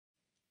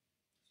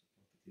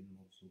metti di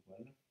nuovo su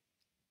quello.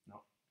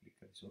 No,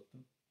 clicca di sotto.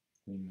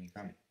 Quindi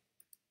cambia.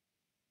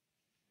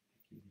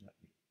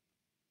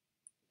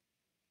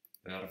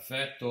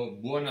 Perfetto,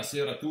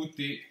 buonasera a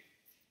tutti.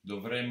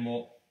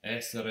 Dovremmo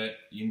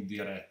essere in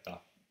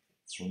diretta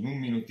con un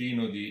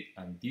minutino di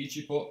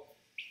anticipo.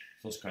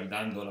 Sto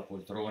scaldando la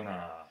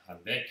poltrona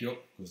al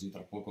vecchio, così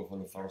tra poco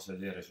lo farò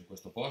sedere su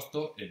questo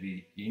posto e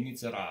vi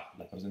inizierà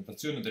la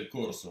presentazione del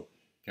corso,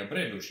 che a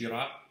breve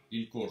uscirà,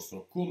 il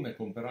corso Come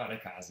comprare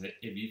case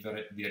e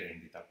vivere di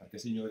rendita, perché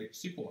signori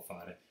si può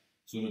fare.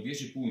 Sono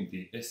 10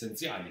 punti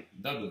essenziali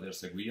da dover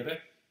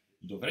seguire.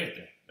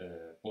 Dovrete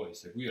poi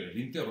seguire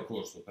l'intero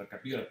corso per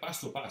capire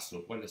passo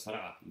passo quale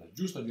sarà la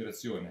giusta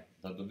direzione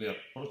da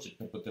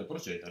per poter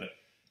procedere,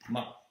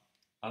 ma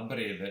a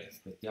breve,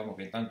 aspettiamo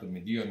che intanto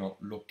mi diano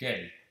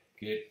l'ok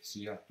che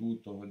sia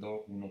tutto,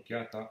 do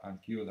un'occhiata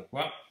anch'io da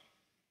qua,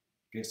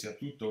 che sia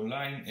tutto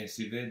online e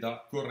si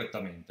veda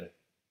correttamente.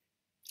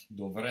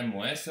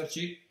 Dovremmo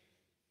esserci.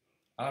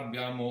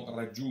 Abbiamo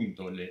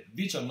raggiunto le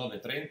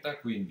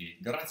 19:30, quindi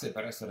grazie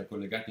per essere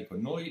collegati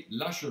con noi.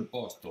 Lascio il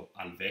posto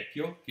al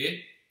vecchio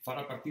che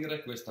farà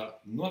partire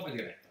questa nuova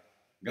diretta.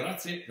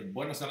 Grazie e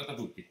buona serata a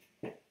tutti.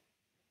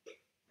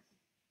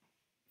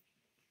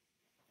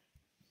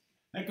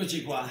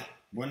 Eccoci qua,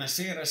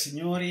 buonasera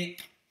signori.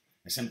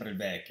 È sempre il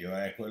vecchio,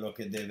 quello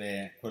che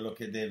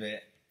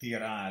deve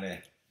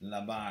tirare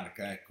la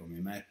barca. Ecco,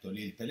 mi metto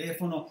lì il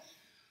telefono.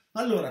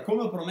 Allora,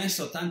 come ho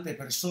promesso a tante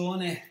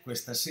persone,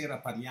 questa sera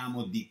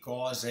parliamo di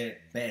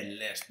cose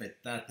belle.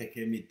 Aspettate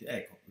che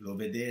ecco, lo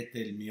vedete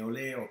il mio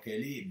Leo che è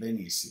lì,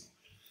 benissimo.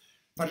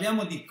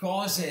 Parliamo di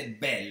cose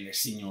belle,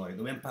 signori,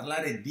 dobbiamo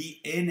parlare di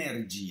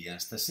energia.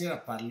 Stasera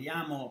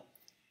parliamo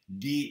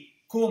di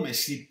come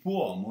si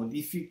può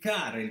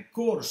modificare il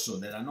corso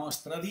della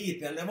nostra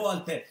vita.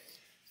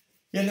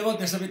 E alle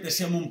volte sapete,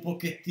 siamo un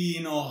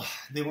pochettino...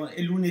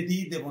 e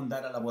lunedì devo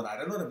andare a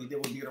lavorare. Allora vi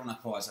devo dire una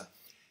cosa.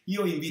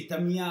 Io in vita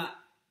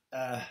mia,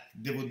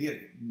 devo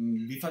dire,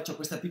 vi faccio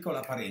questa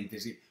piccola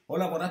parentesi, ho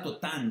lavorato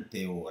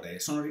tante ore,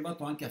 sono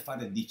arrivato anche a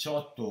fare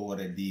 18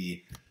 ore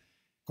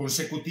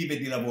consecutive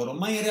di lavoro,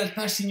 ma in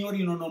realtà,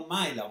 signori, non ho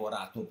mai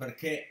lavorato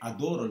perché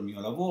adoro il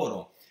mio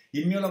lavoro.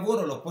 Il mio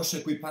lavoro lo posso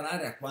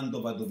equiparare a quando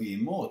vado via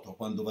in moto,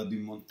 quando vado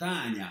in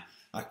montagna,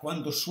 a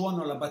quando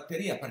suono la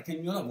batteria, perché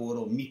il mio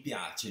lavoro mi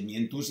piace, mi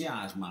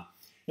entusiasma.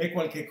 È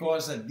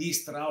qualcosa di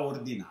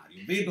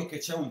straordinario. Vedo che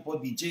c'è un po'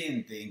 di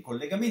gente in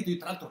collegamento, io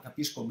tra l'altro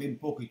capisco ben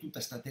poco di tutta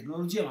questa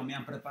tecnologia, ma mi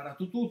hanno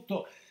preparato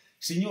tutto.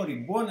 Signori,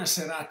 buona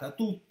serata a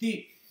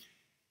tutti.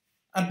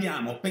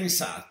 Abbiamo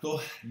pensato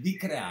di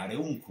creare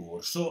un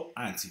corso,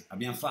 anzi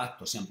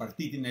siamo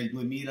partiti nel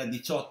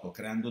 2018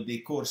 creando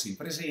dei corsi in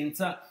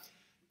presenza,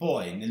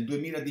 poi nel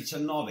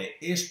 2019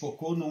 esco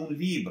con un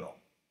libro,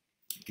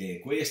 che è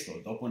questo,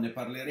 dopo ne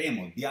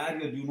parleremo,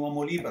 Diario di un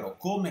uomo libero,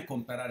 come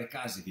comprare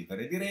case e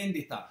vivere di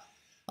rendita.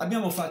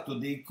 Abbiamo fatto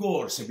dei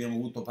corsi, abbiamo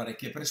avuto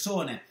parecchie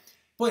persone,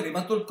 poi è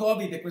arrivato il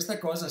Covid e questa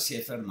cosa si è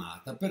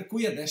fermata, per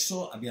cui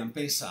adesso abbiamo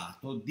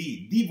pensato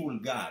di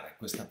divulgare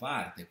questa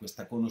parte,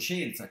 questa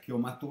conoscenza che ho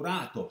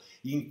maturato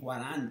in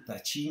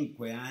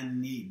 45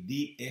 anni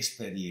di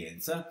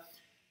esperienza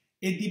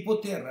e di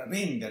poter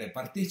rendere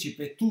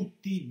partecipe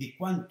tutti di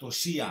quanto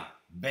sia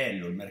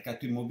bello il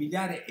mercato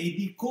immobiliare e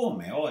di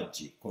come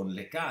oggi con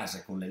le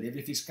case, con le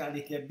leve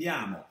fiscali che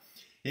abbiamo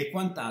e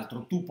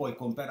quant'altro tu puoi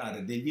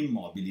comprare degli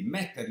immobili,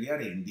 metterli a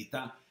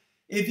rendita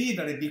e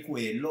vivere di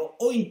quello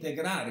o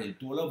integrare il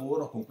tuo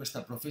lavoro con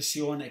questa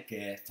professione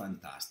che è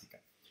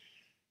fantastica.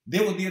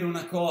 Devo dire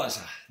una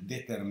cosa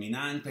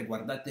determinante,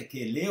 guardate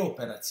che le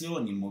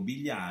operazioni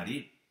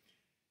immobiliari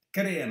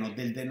creano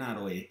del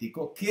denaro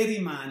etico che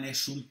rimane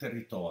sul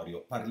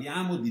territorio.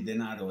 Parliamo di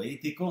denaro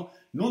etico,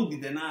 non di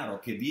denaro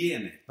che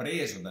viene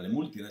preso dalle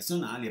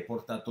multinazionali e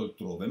portato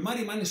altrove, ma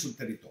rimane sul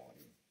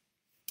territorio.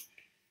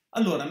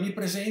 Allora, mi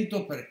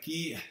presento per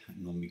chi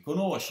non mi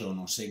conosce o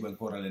non segue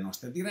ancora le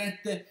nostre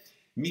dirette.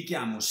 Mi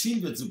chiamo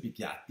Silvio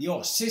Zuppichiatti,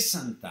 ho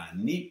 60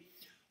 anni,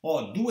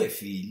 ho 2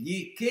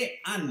 figli che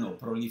hanno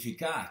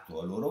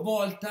prolificato a loro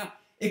volta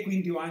e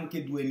quindi ho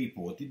anche 2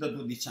 nipoti. Da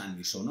 12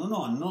 anni sono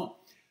nonno.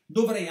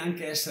 Dovrei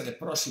anche essere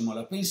prossimo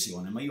alla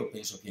pensione, ma io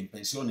penso che in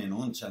pensione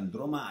non ci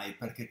andrò mai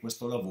perché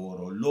questo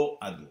lavoro lo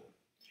adoro.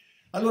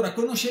 Allora,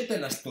 conoscete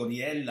la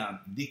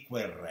storiella di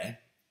quel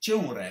re? C'è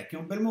un re che a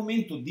un bel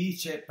momento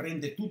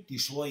prende tutti i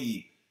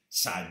suoi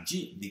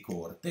saggi di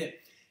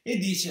corte e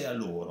dice a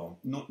loro,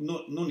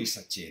 non i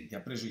saccenti, ha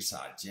preso i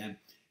saggi,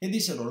 e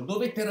dice a loro: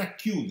 dovete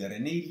racchiudere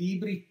nei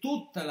libri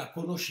tutta la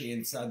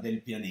conoscenza del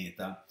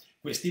pianeta.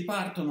 Questi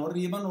partono,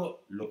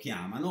 arrivano, lo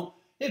chiamano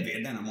e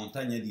vede una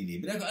montagna di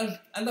libri.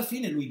 Alla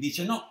fine lui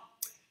dice: no,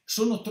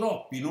 sono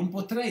troppi, non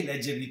potrei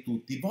leggerli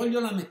tutti, voglio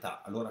la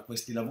metà. Allora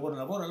questi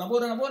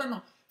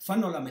lavorano,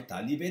 fanno la metà,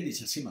 li vedi,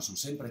 dice: sì, ma sono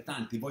sempre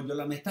tanti, voglio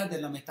la metà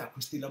della metà.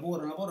 Questi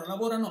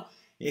lavorano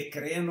e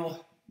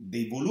creano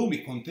dei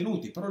volumi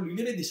contenuti, però lui li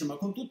vede e dice: ma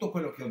con tutto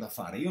quello che ho da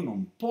fare io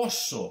non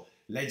posso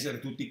leggere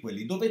tutti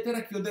quelli, dovete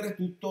racchiudere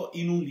tutto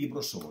in un libro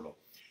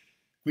solo.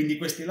 Quindi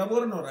questi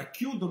lavorano,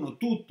 racchiudono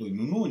tutto in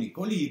un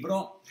unico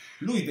libro,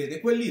 lui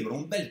vede quel libro,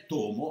 un bel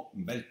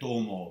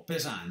tomo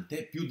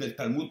pesante, più del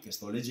Talmud che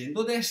sto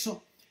leggendo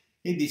adesso,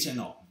 e dice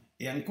no,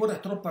 è ancora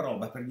troppa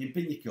roba per gli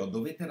impegni che ho,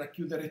 dovete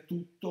racchiudere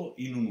tutto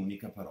in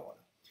un'unica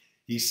parola.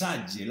 I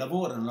saggi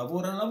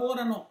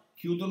lavorano,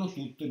 chiudono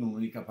tutto in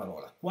un'unica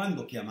parola.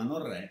 Quando chiamano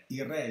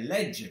il re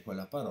legge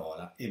quella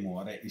parola e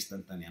muore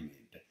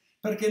istantaneamente,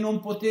 perché non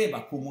poteva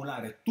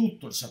accumulare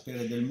tutto il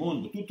sapere del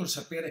mondo, tutto il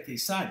sapere che i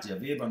saggi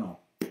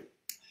avevano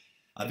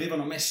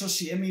messo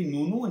assieme in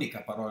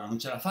un'unica parola, non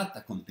ce l'ha fatta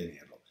a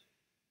contenerlo.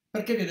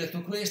 Perché vi ho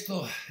detto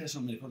questo? Adesso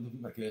non mi ricordo più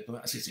perché vi ho detto...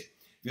 Ah sì,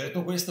 vi ho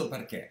detto questo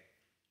perché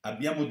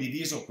abbiamo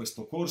diviso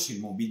questo corso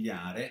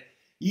immobiliare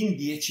in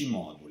 10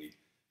 moduli.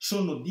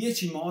 Sono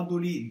 10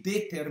 moduli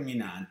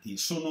determinanti,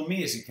 sono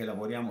mesi che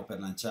lavoriamo per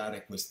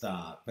lanciare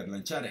questa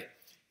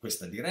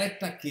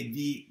diretta che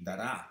vi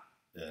darà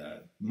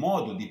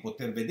modo di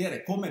poter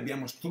vedere come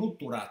abbiamo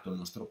strutturato il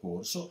nostro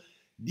corso.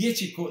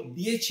 10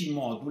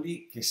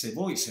 moduli che, se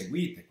voi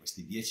seguite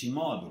questi 10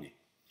 moduli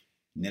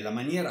nella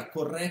maniera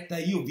corretta,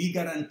 io vi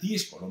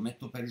garantisco, lo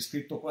metto per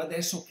iscritto qua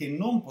adesso, che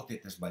non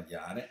potete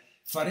sbagliare,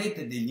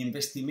 farete degli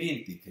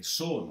investimenti che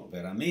sono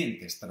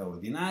veramente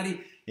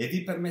straordinari e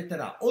vi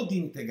permetterà o di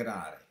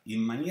integrare in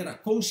maniera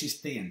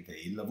consistente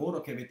il lavoro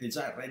che avete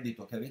già, il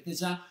reddito che avete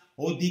già,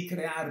 o di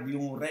crearvi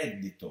un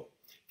reddito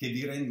che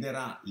vi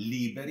renderà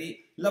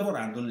liberi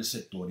lavorando nel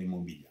settore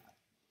immobiliare.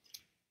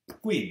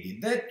 Quindi,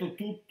 detto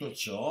tutto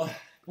ciò,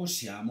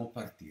 possiamo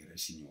partire,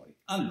 signori.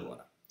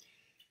 Allora,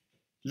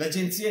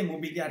 l'agenzia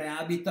immobiliare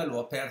Abita l'ho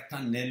aperta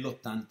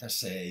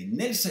nell'86.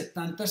 Nel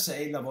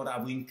 76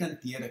 lavoravo in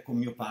cantiere con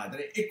mio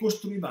padre e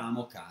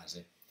costruivamo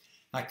case.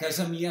 A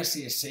casa mia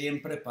si è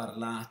sempre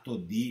parlato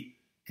di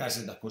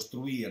case da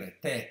costruire,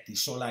 tetti,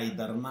 solai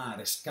da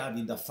armare,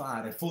 scavi da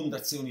fare,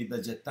 fondazioni da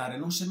gettare,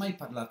 non si è mai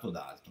parlato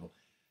d'altro.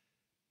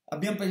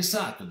 Abbiamo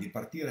pensato di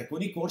partire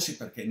con i corsi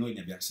perché noi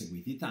ne abbiamo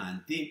seguiti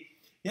tanti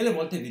e alle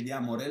volte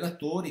vediamo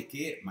relatori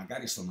che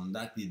magari sono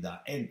andati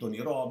da Anthony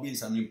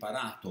Robbins, hanno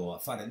imparato a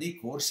fare dei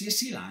corsi e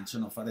si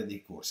lanciano a fare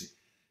dei corsi.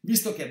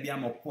 Visto che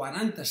abbiamo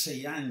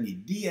 46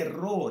 anni di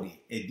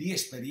errori e di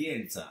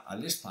esperienza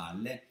alle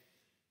spalle,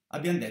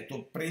 abbiamo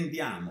detto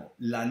prendiamo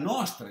la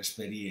nostra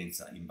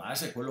esperienza in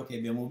base a quello che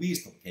abbiamo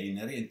visto, che è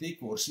inerente ai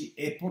corsi,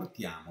 e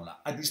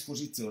portiamola a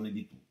disposizione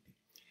di tutti.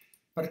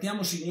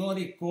 Partiamo,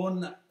 signori,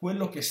 con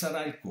quello che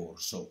sarà il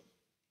corso.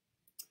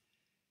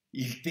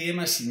 Il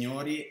tema,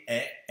 signori,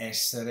 è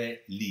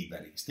essere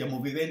liberi. Stiamo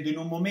vivendo in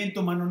un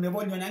momento, ma non ne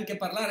voglio neanche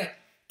parlare,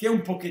 che è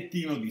un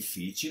pochettino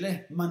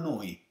difficile, ma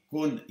noi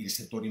con il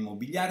settore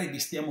immobiliare vi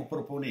stiamo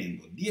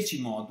proponendo 10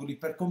 moduli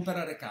per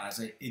comprare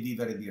case e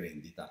vivere di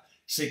rendita.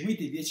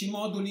 Seguite i 10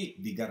 moduli,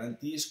 vi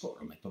garantisco,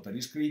 lo metto per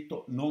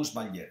iscritto, non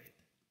sbaglierete.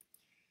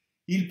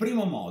 Il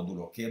primo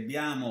modulo che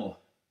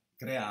abbiamo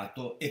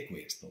creato è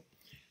questo.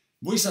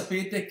 Voi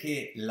sapete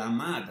che la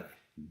madre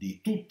di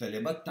tutte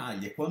le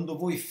battaglie, quando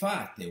voi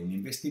fate un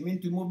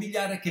investimento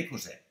immobiliare, che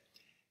cos'è?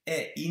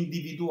 È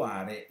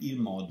individuare il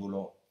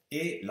modulo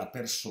e la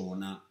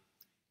persona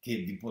che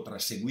vi potrà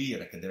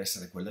seguire, che deve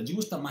essere quella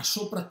giusta, ma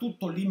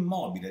soprattutto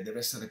l'immobile deve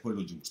essere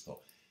quello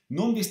giusto.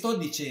 Non vi sto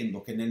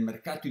dicendo che nel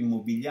mercato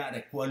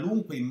immobiliare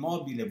qualunque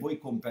immobile voi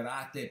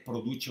comprate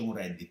produce un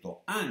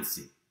reddito,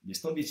 anzi, vi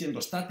sto dicendo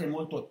state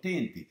molto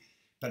attenti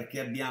perché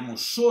abbiamo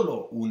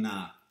solo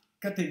una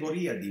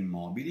categoria di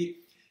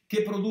immobili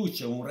che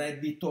produce un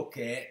reddito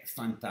che è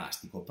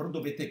fantastico, però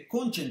dovete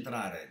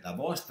concentrare la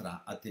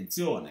vostra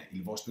attenzione,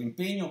 il vostro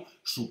impegno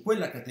su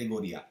quella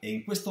categoria e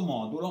in questo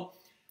modulo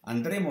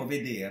andremo a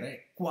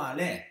vedere qual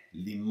è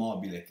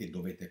l'immobile che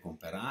dovete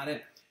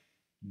comprare,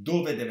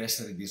 dove deve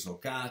essere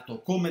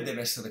dislocato, come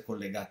deve essere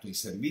collegato ai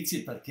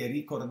servizi, perché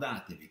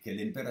ricordatevi che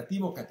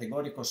l'imperativo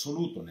categorico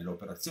assoluto nelle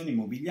operazioni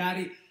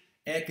immobiliari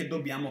è che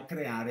dobbiamo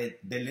creare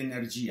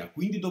dell'energia,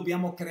 quindi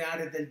dobbiamo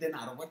creare del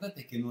denaro.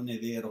 Guardate che non è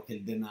vero che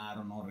il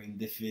denaro non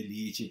rende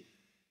felici.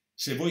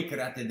 Se voi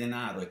create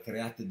denaro e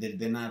create del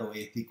denaro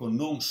etico,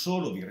 non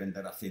solo vi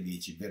renderà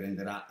felici, vi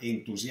renderà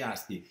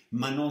entusiasti,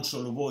 ma non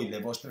solo voi,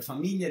 le vostre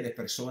famiglie e le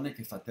persone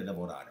che fate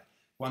lavorare.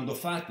 Quando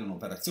fate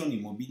un'operazione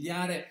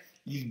immobiliare,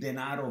 il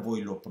denaro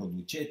voi lo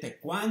producete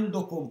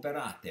quando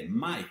comprate,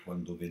 mai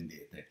quando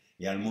vendete.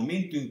 E al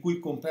momento in cui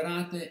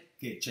comprate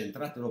che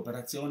centrate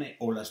l'operazione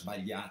o la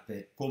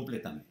sbagliate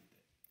completamente.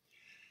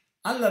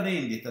 Alla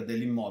vendita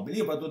dell'immobile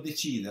io vado a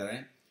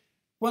decidere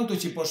quanto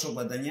ci posso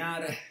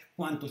guadagnare,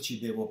 quanto ci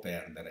devo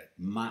perdere,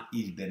 ma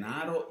il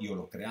denaro io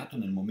l'ho creato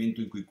nel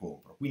momento in cui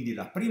compro. Quindi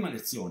la prima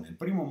lezione, il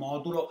primo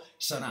modulo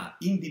sarà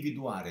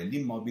individuare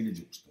l'immobile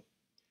giusto.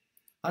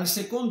 Al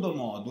secondo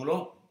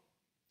modulo,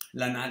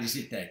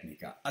 l'analisi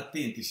tecnica.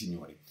 Attenti,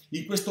 signori,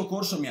 in questo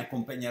corso mi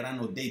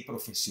accompagneranno dei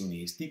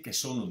professionisti che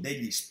sono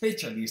degli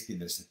specialisti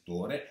del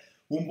settore.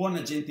 Un buon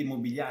agente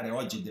immobiliare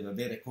oggi deve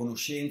avere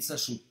conoscenza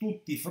su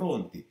tutti i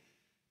fronti,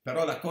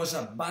 però la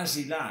cosa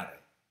basilare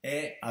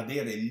è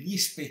avere gli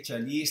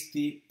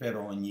specialisti per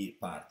ogni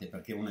parte,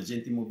 perché un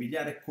agente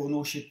immobiliare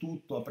conosce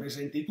tutto, ha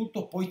presente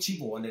tutto, poi ci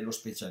vuole lo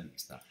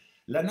specialista.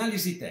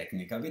 L'analisi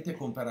tecnica: avete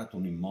comprato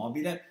un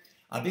immobile,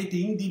 Avete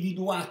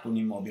individuato un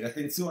immobile,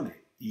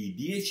 attenzione, i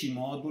 10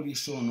 moduli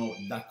sono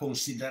da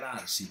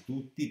considerarsi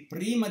tutti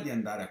prima di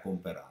andare a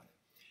comprare.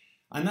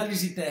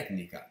 Analisi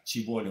tecnica,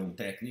 ci vuole un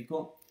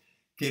tecnico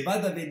che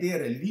vada a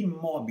vedere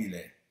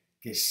l'immobile,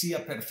 che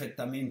sia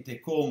perfettamente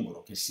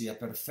congruo, che sia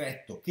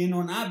perfetto, che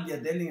non abbia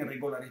delle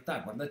irregolarità.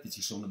 Guardate,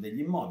 ci sono degli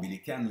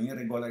immobili che hanno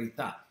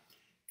irregolarità,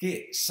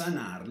 che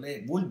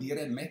sanarle vuol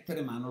dire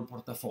mettere mano al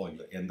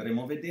portafoglio, e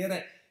andremo a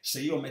vedere se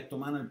io metto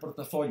mano al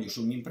portafoglio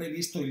su un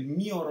imprevisto, il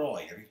mio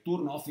ROI,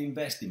 Return of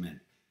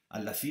Investment,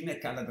 alla fine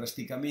cala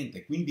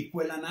drasticamente, quindi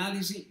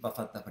quell'analisi va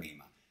fatta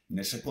prima.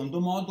 Nel secondo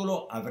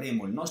modulo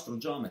avremo il nostro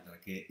geometra,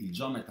 che è il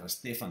geometra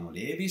Stefano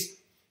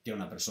Levis, che è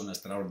una persona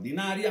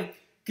straordinaria,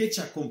 che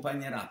ci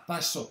accompagnerà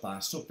passo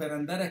passo per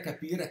andare a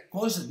capire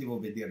cosa devo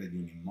vedere di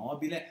un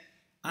immobile,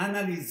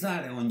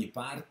 analizzare ogni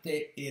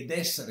parte ed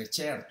essere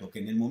certo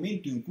che nel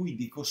momento in cui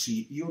dico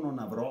sì io non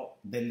avrò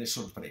delle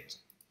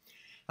sorprese.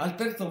 Al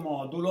terzo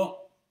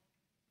modulo,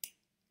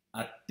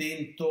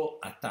 attento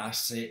a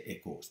tasse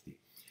e costi.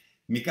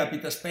 Mi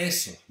capita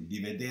spesso di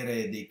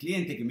vedere dei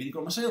clienti che mi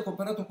dicono: ma sai, ho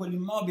comprato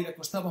quell'immobile,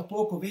 costava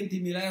poco,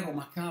 20.000 euro,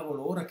 ma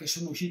cavolo, ora che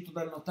sono uscito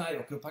dal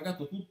notaio, che ho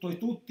pagato tutto e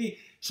tutti,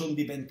 sono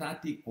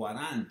diventati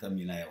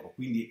 40.000 euro.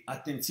 Quindi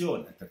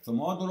attenzione, al terzo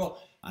modulo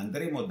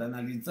andremo ad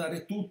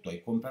analizzare tutto.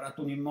 Hai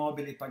comprato un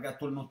immobile, hai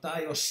pagato il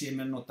notaio,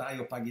 assieme al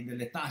notaio paghi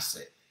delle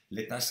tasse.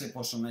 Le tasse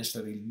possono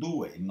essere il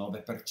 2, il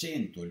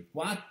 9%, il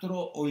 4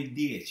 o il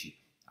 10%.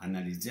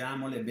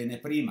 Analizziamole bene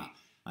prima.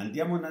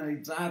 Andiamo ad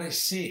analizzare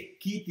se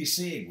chi ti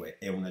segue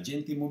è un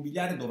agente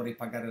immobiliare, dovrai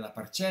pagare la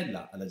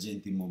parcella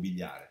all'agente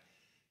immobiliare.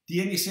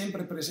 Tieni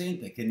sempre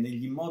presente che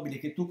negli immobili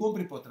che tu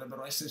compri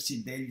potrebbero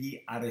esserci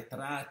degli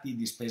arretrati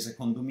di spese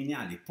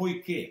condominiali,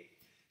 poiché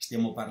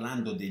stiamo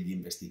parlando degli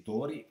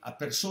investitori, a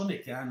persone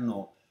che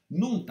hanno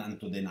non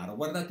tanto denaro.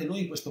 Guardate,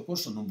 noi in questo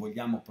corso non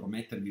vogliamo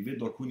promettervi,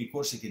 vedo alcuni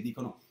corsi che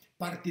dicono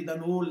parti da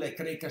nulla e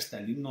crei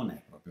castelli, non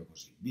è proprio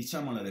così,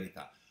 diciamo la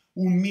verità.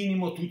 Un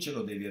minimo tu ce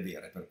lo devi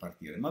avere per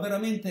partire, ma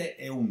veramente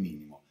è un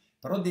minimo.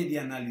 Però devi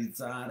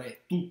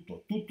analizzare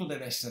tutto, tutto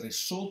deve essere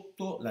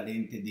sotto la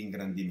lente di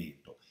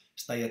ingrandimento.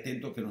 Stai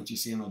attento che non ci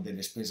siano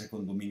delle spese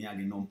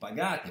condominiali non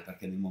pagate,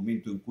 perché nel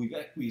momento in cui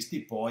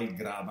acquisti poi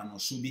gravano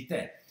su di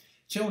te.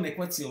 C'è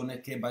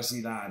un'equazione che è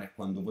basilare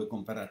quando voi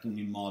comprate un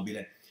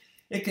immobile,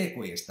 e che è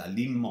questa: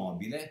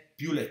 l'immobile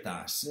più le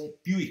tasse,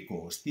 più i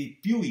costi,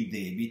 più i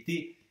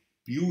debiti,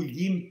 più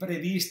gli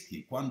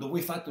imprevisti. Quando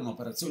voi fate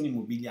un'operazione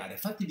immobiliare,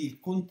 fatevi il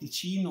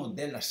conticino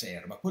della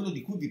serva, quello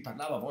di cui vi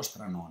parlava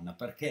vostra nonna,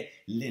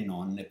 perché le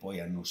nonne poi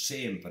hanno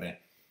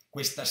sempre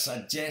questa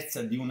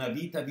saggezza di una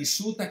vita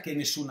vissuta che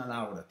nessuna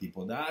laurea ti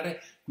può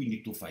dare,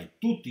 quindi tu fai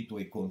tutti i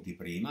tuoi conti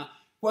prima,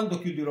 quando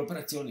chiudi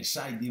l'operazione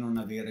sai di non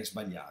avere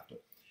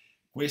sbagliato.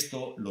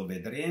 Questo lo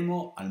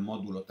vedremo al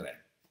modulo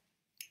 3.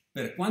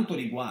 Per quanto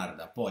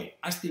riguarda poi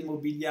aste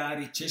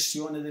immobiliari,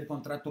 cessione del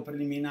contratto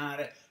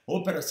preliminare,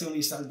 operazioni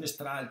di saldo e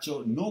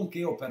stralcio,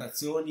 nonché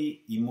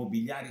operazioni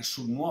immobiliari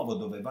sul nuovo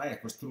dove vai a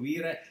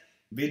costruire,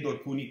 vedo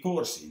alcuni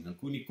corsi. In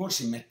alcuni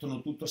corsi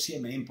mettono tutto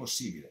assieme, è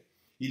impossibile.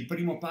 Il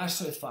primo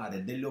passo è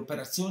fare delle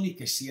operazioni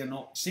che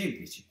siano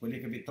semplici, quelle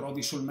che vi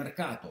trovi sul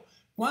mercato.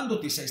 Quando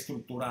ti sei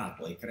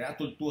strutturato, hai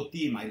creato il tuo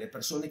team, hai le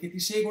persone che ti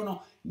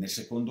seguono, nel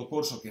secondo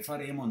corso che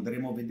faremo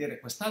andremo a vedere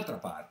quest'altra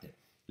parte.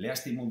 Le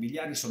aste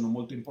immobiliari sono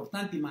molto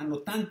importanti, ma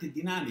hanno tante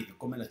dinamiche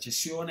come la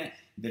cessione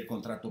del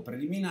contratto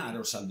preliminare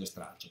o saldo e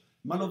stralcio,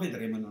 ma lo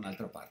vedremo in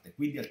un'altra parte.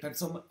 Quindi al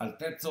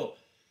terzo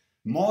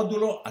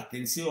modulo,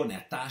 attenzione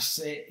a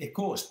tasse e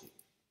costi.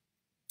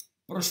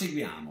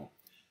 Proseguiamo.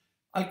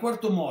 Al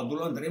quarto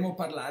modulo andremo a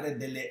parlare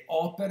delle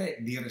opere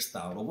di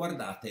restauro.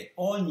 Guardate,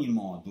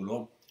 ognuno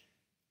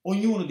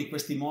di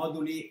questi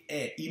moduli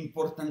è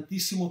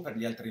importantissimo per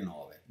gli altri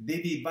 9.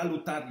 Devi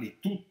valutarli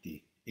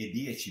tutti e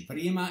 10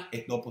 prima,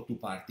 e dopo tu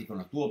parti con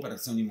la tua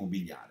operazione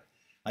immobiliare.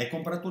 Hai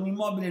comprato un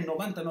immobile, il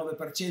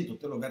 99%,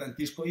 te lo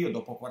garantisco io,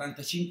 dopo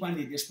 45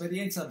 anni di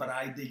esperienza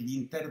avrai degli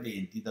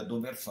interventi da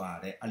dover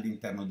fare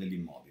all'interno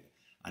dell'immobile.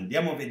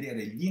 Andiamo a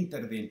vedere gli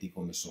interventi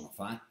come sono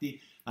fatti,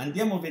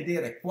 andiamo a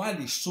vedere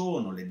quali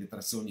sono le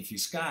detrazioni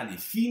fiscali,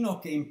 fino a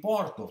che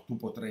importo tu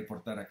potrai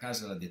portare a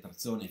casa la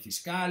detrazione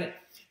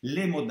fiscale,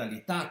 le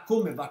modalità,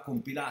 come va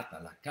compilata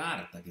la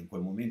carta che in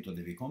quel momento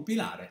devi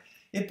compilare,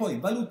 e poi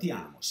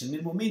valutiamo se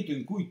nel momento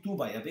in cui tu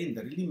vai a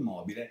vendere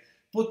l'immobile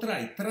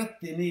potrai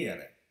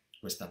trattenere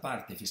questa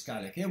parte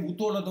fiscale che hai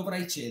avuto o la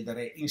dovrai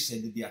cedere in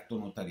sede di atto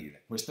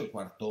notarile. Questo è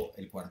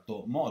il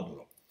quarto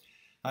modulo.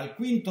 Al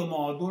quinto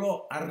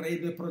modulo,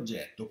 arredo e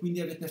progetto, quindi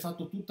avete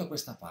fatto tutta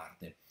questa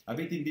parte,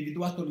 avete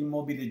individuato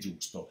l'immobile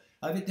giusto,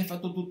 avete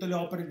fatto tutte le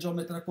opere, il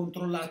geometra ha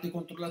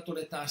controllato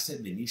le tasse,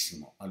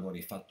 benissimo, allora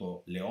hai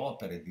fatto le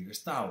opere di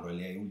restauro,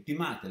 le hai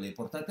ultimate, le hai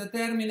portate a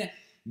termine,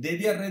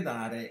 devi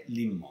arredare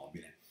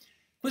l'immobile.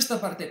 Questa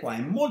parte qua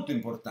è molto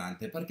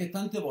importante perché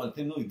tante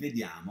volte noi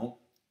vediamo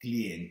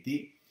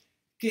clienti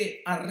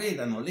che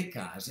arredano le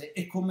case,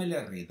 e come le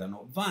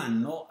arredano?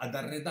 Vanno ad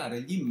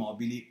arredare gli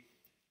immobili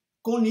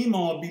con i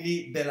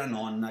mobili della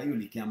nonna, io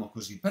li chiamo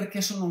così,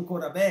 perché sono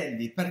ancora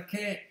belli,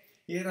 perché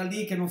era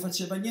lì che non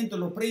faceva niente,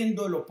 lo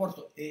prendo e lo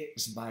porto. È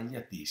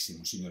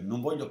sbagliatissimo, signori.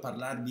 Non voglio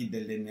parlarvi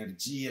delle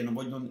energie, non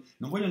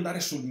voglio andare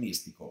sul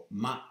mistico,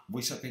 ma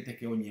voi sapete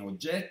che ogni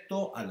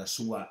oggetto ha la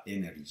sua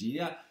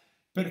energia,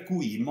 per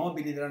cui i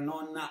mobili della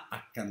nonna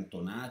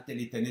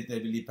accantonateli,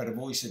 teneteli per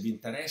voi se vi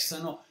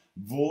interessano.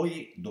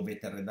 Voi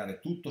dovete arredare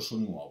tutto sul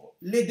nuovo.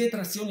 Le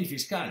detrazioni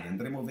fiscali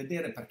andremo a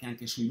vedere, perché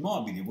anche sui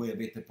mobili voi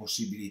avete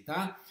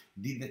possibilità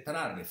di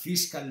detrarre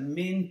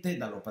fiscalmente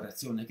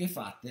dall'operazione che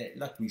fate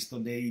l'acquisto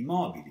dei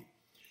mobili.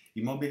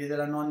 I mobili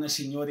della nonna,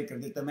 signori,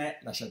 credete a me,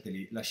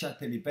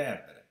 lasciateli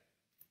perdere.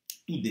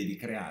 Tu devi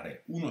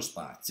creare uno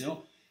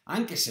spazio,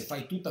 anche se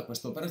fai tutta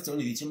questa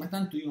operazione, dici ma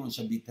tanto io non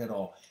ci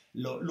abiterò,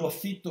 lo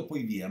affitto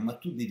poi via, ma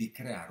tu devi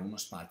creare uno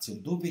spazio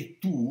dove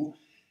tu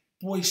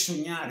puoi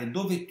sognare,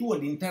 dove tu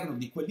all'interno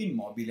di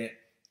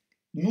quell'immobile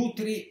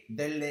nutri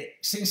delle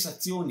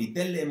sensazioni,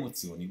 delle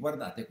emozioni.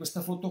 Guardate,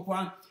 questa foto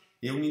qua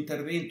è un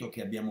intervento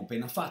che abbiamo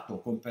appena fatto,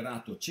 ho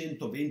comprato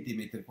 120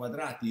 metri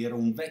quadrati, era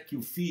un vecchio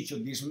ufficio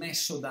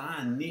dismesso da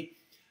anni,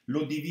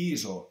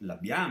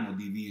 l'abbiamo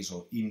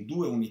diviso in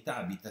 2 unità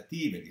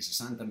abitative di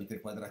 60 metri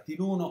quadrati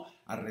l'uno,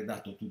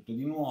 arredato tutto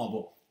di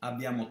nuovo,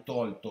 abbiamo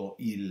tolto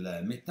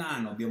il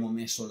metano, abbiamo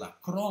messo la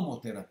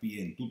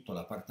cromoterapia in tutto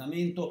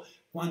l'appartamento.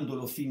 Quando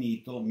l'ho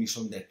finito mi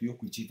sono detto io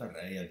qui ci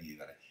verrei a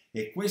vivere,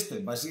 e questo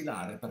è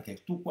basilare,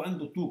 perché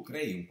quando tu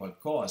crei un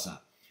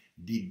qualcosa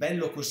di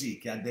bello così,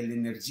 che ha delle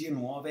energie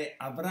nuove,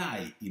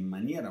 avrai in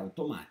maniera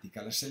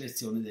automatica la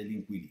selezione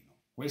dell'inquilino.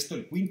 Questo è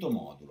il quinto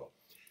modulo.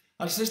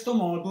 Al sesto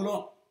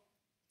modulo,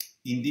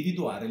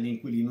 individuare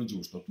l'inquilino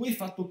giusto. Tu hai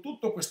fatto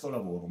tutto questo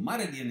lavoro, un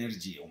mare di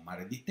energia, un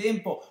mare di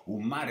tempo,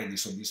 un mare di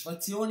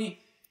soddisfazioni.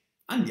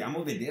 Andiamo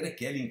a vedere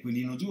chi è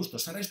l'inquilino giusto.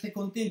 Sareste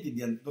contenti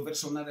di dover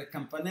suonare il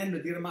campanello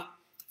e dire ma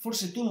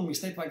forse tu non mi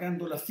stai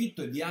pagando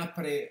l'affitto, e vi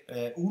apre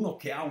uno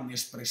che ha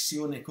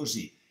un'espressione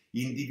così.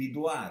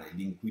 Individuare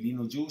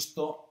l'inquilino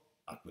giusto,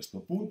 a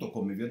questo punto,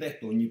 come vi ho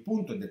detto, ogni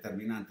punto è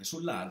determinante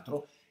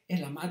sull'altro, è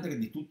la madre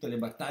di tutte le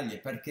battaglie,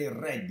 perché il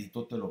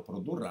reddito te lo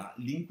produrrà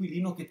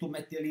l'inquilino che tu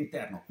metti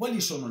all'interno.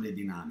 Quali sono le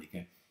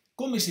dinamiche?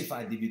 Come si fa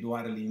a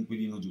individuare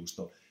l'inquilino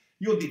giusto?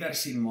 Io ho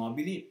diversi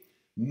immobili,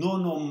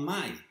 non ho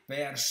mai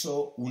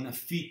perso un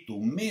affitto,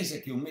 un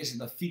mese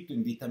d'affitto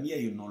in vita mia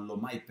io non l'ho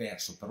mai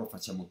perso, però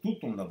facciamo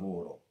tutto un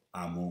lavoro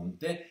a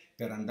monte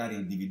per andare a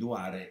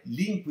individuare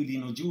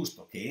l'inquilino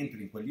giusto che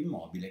entri in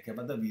quell'immobile, che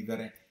vada a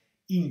vivere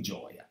in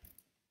gioia.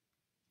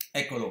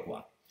 Eccolo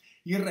qua.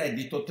 Il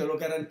reddito te lo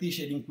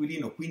garantisce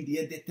l'inquilino, quindi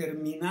è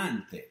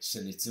determinante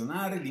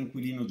selezionare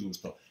l'inquilino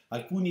giusto.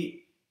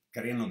 Alcuni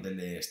creano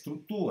delle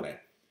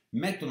strutture,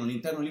 mettono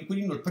all'interno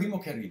l'inquilino il primo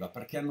che arriva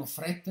perché hanno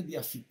fretta di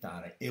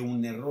affittare. È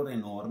un errore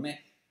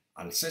enorme.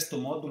 Al sesto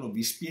modulo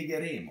vi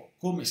spiegheremo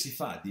come si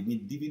fa ad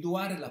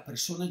individuare la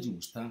persona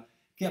giusta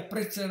che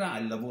apprezzerà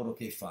il lavoro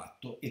che hai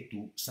fatto, e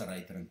tu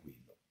sarai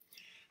tranquillo.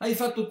 Hai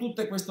fatto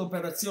tutte queste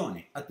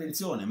operazioni.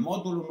 Attenzione,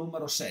 modulo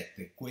numero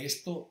 7.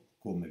 Questo,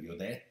 come vi ho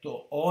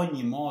detto,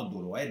 ogni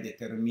modulo è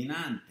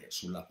determinante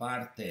sulla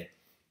parte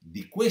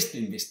di questo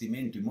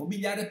investimento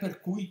immobiliare, per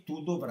cui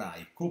tu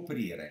dovrai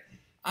coprire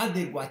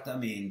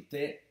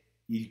adeguatamente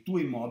il tuo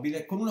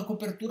immobile con una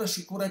copertura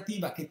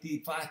assicurativa che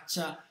ti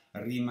faccia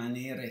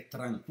rimanere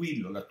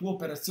tranquillo. La tua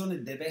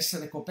operazione deve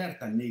essere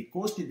coperta. Nei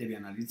costi devi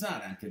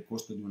analizzare anche il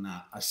costo di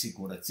una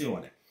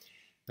assicurazione,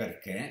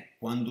 perché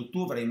quando tu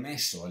avrai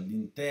messo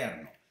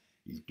all'interno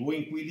il tuo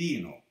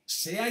inquilino,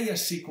 se hai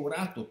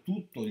assicurato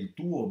tutto il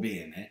tuo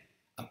bene,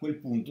 a quel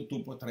punto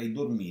tu potrai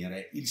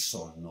dormire il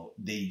sonno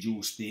dei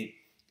giusti.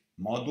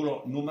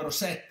 Modulo numero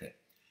 7.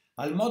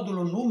 Al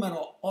modulo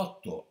numero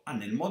 8,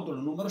 nel modulo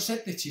numero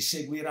 7 ci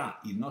seguirà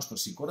il nostro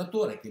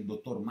assicuratore, che è il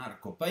dottor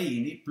Marco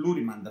Paini,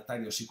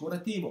 plurimandatario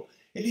assicurativo,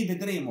 e lì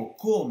vedremo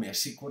come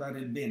assicurare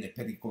il bene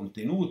per i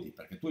contenuti,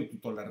 perché tu hai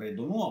tutto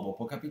l'arredo nuovo,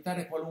 può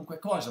capitare qualunque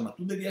cosa, ma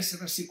tu devi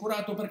essere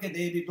assicurato perché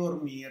devi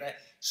dormire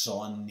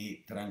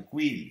sonni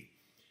tranquilli.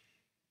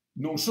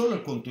 Non solo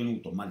il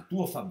contenuto, ma il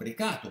tuo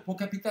fabbricato, può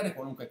capitare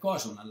qualunque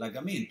cosa, un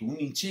allagamento, un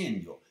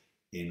incendio.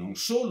 E non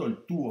solo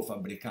il tuo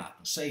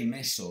fabbricato,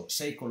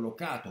 sei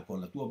collocato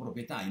con la tua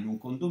proprietà in un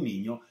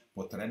condominio,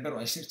 potrebbero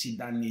esserci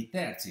danni ai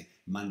terzi,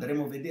 ma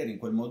andremo a vedere in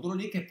quel modulo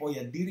lì che puoi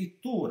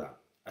addirittura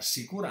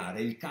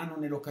assicurare il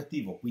canone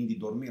locativo, quindi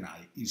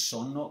dormirai il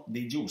sonno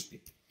dei giusti.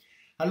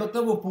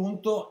 All'ottavo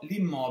punto,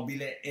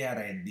 l'immobile è a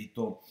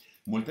reddito.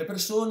 Molte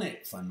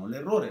persone fanno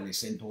l'errore, le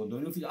sento quando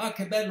in ufficio, ah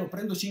che bello,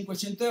 prendo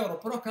 500 euro,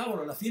 però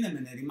cavolo alla fine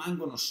me ne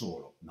rimangono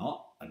solo.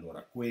 No,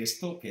 allora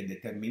questo che è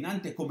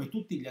determinante come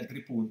tutti gli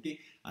altri punti,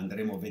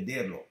 andremo a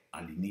vederlo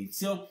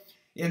all'inizio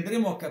e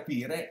andremo a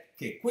capire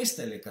che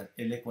questa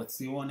è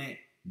l'equazione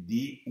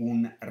di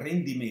un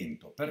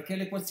rendimento. Perché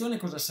l'equazione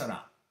cosa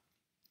sarà?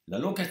 La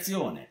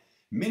locazione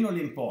meno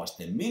le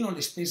imposte, meno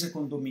le spese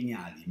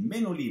condominiali,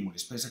 meno l'IMU. Le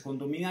spese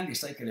condominiali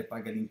sai che le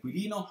paga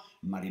l'inquilino,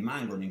 ma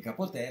rimangono in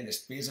capo a te le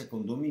spese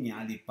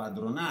condominiali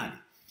padronali.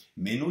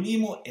 Meno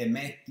l'IMU e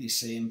metti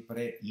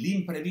sempre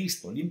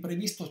l'imprevisto.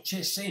 L'imprevisto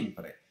c'è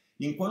sempre.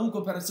 In qualunque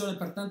operazione,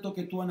 pertanto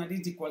che tu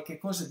analizzi qualche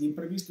cosa di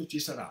imprevisto ci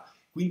sarà.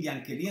 quindi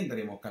anche lì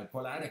andremo a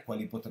calcolare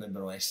quali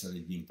potrebbero essere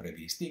gli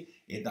imprevisti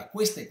e da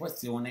questa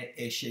equazione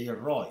esce il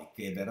ROI,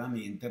 che è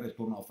veramente il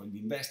Return of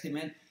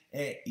Investment,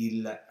 è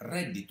il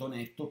reddito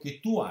netto che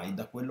tu hai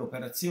da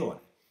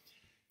quell'operazione.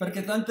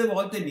 Perché tante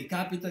volte mi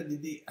capita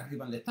di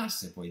arrivano le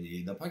tasse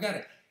poi da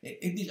pagare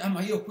e dici, ah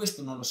ma io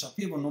questo non lo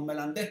sapevo, non me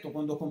l'hanno detto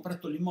quando ho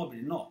comprato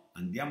l'immobile. No,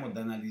 andiamo ad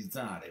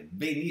analizzare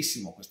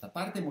benissimo questa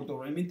parte e molto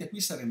probabilmente qui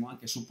saremo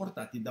anche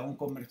supportati da un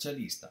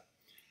commercialista.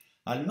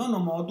 Al nono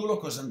modulo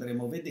cosa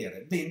andremo a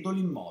vedere? Vendo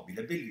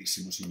l'immobile,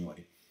 bellissimo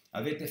signori.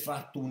 Avete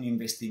fatto un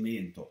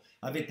investimento,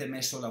 avete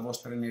messo la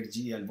vostra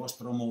energia, il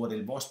vostro amore,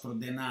 il vostro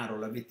denaro,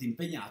 l'avete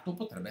impegnato,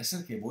 potrebbe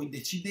essere che voi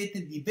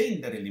decidete di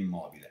vendere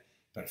l'immobile.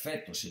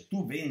 Perfetto, se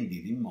tu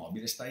vendi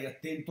l'immobile stai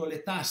attento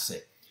alle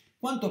tasse.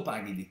 Quanto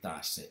paghi di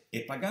tasse?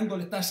 E pagando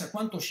le tasse a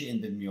quanto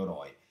scende il mio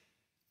ROI?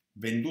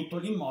 Venduto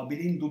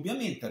l'immobile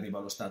indubbiamente arriva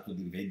allo stato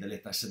di vedere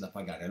le tasse da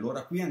pagare.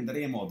 Allora qui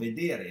andremo a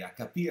vedere e a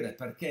capire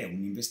perché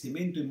un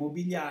investimento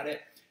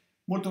immobiliare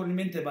molto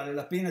probabilmente vale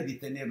la pena di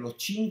tenerlo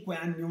 5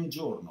 anni e un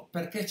giorno.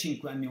 Perché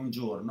 5 anni e un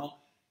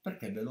giorno?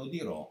 Perché ve lo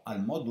dirò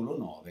al modulo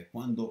 9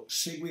 quando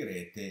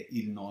seguirete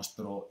il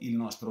nostro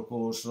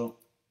corso.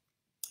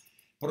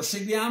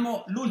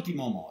 Proseguiamo,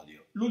 l'ultimo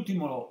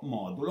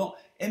modulo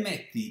è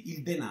metti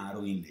il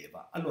denaro in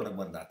leva. Allora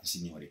guardate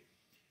signori,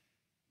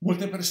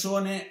 molte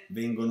persone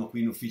vengono qui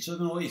in ufficio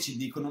da noi e ci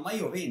dicono ma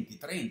io 20,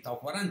 30 o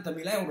 40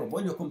 mila euro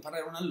voglio comprare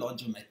un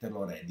alloggio e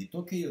metterlo a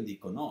reddito, che io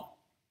dico no,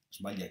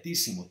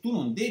 sbagliatissimo, tu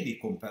non devi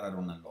comprare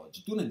un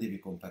alloggio, tu ne devi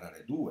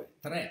comprare 2,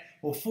 3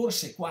 o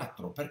forse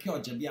 4 perché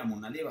oggi abbiamo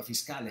una leva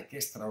fiscale che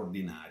è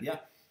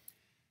straordinaria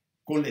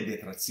con le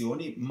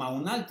detrazioni, ma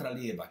un'altra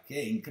leva che è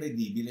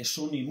incredibile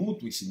sono i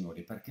mutui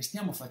signori, perché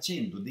stiamo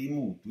facendo dei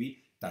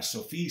mutui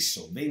tasso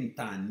fisso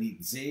 20 anni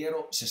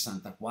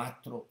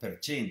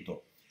 0,64%.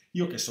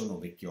 Io che sono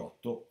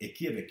vecchiotto e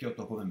chi è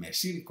vecchiotto come me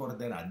si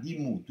ricorderà di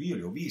mutui, io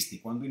li ho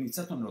visti quando ho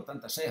iniziato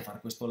nell'86 a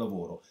fare questo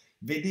lavoro,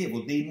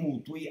 vedevo dei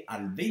mutui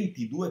al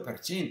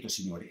 22%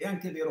 signori, è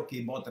anche vero che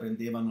i bot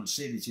rendevano il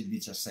 16, il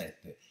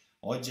 17%,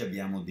 oggi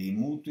abbiamo dei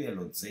mutui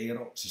allo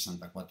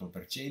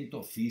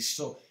 0,64%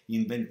 fisso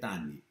in 20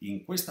 anni,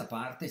 in questa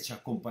parte ci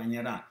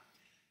accompagnerà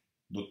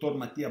dottor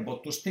Mattia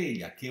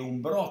Bottosteglia che è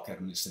un broker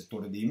nel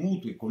settore dei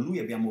mutui, con lui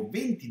abbiamo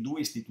 22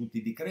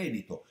 istituti di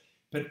credito,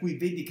 per cui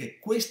vedi che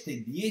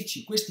questi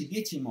 10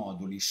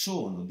 moduli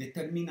sono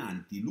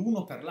determinanti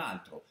l'uno per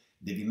l'altro,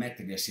 devi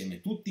metterli assieme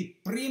tutti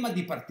prima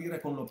di partire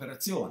con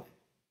l'operazione.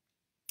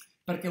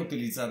 Perché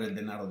utilizzare il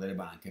denaro delle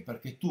banche?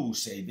 Perché tu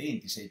sei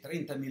 20, sei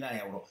 30 mila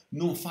euro,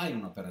 non fai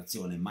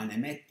un'operazione, ma ne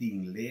metti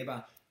in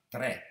leva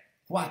 3,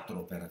 4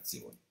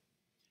 operazioni.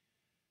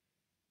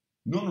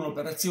 Non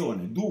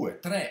un'operazione, 2,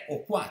 3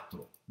 o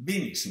 4.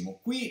 Benissimo,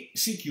 qui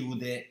si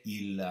chiude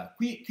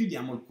qui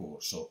chiudiamo il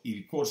corso.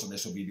 Il corso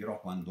adesso vi dirò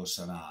quando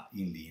sarà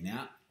in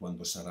linea,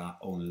 quando sarà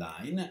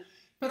online,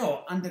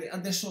 però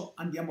adesso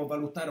andiamo a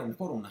valutare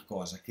ancora una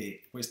cosa,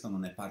 che questa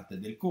non è parte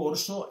del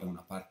corso, è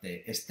una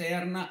parte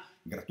esterna,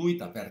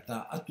 gratuita,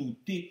 aperta a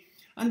tutti.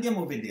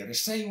 Andiamo a vedere,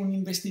 sei un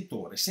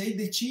investitore, sei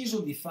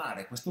deciso di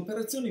fare queste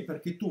operazioni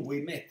perché tu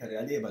vuoi mettere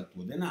a leva il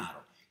tuo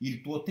denaro,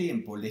 il tuo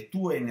tempo, le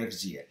tue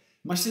energie,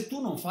 ma se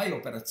tu non fai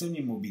operazioni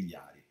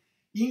immobiliari,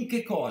 in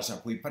che cosa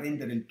puoi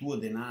prendere il tuo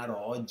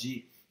denaro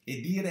oggi e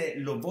dire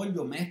lo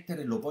voglio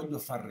mettere, lo voglio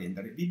far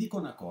rendere? Vi dico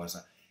una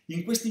cosa,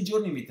 in questi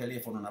giorni mi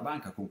telefona una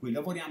banca con cui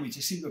lavoriamo e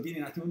dice Silvio vieni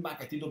un attimo in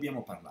banca, ti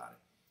dobbiamo parlare.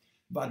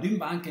 Vado in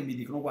banca e mi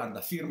dicono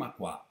guarda firma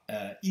qua,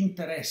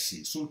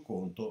 interessi sul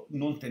conto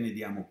non te ne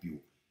diamo più.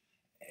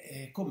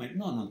 Come?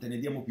 No, non te ne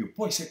diamo più.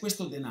 Poi se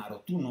questo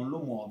denaro tu non lo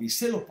muovi,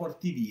 se lo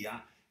porti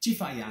via ci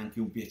fai anche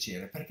un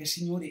piacere, perché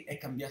signori è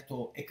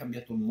cambiato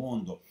il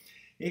mondo.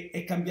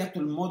 È cambiato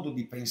il modo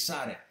di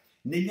pensare.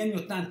 Negli anni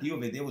 '80 io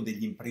vedevo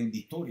degli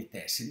imprenditori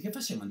tessili che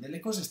facevano delle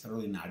cose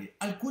straordinarie,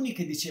 alcuni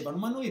che dicevano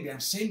ma noi abbiamo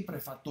sempre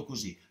fatto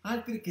così,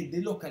 altri che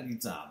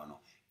delocalizzavano,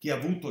 chi ha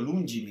avuto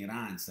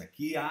lungimiranza,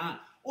 chi ha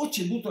o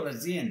ceduto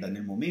l'azienda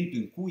nel momento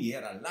in cui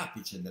era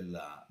all'apice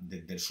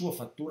del suo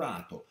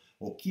fatturato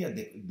o chi ha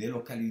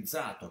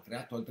delocalizzato, ha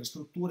creato altre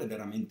strutture,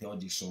 veramente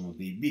oggi sono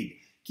dei big.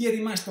 Chi è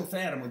rimasto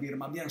fermo a dire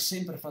ma abbiamo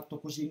sempre fatto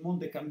così, il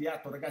mondo è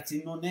cambiato,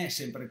 ragazzi non è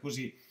sempre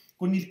così.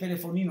 Con il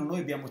telefonino noi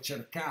abbiamo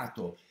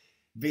cercato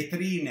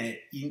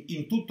vetrine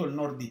in tutto il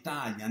nord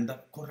Italia,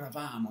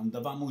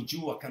 andavamo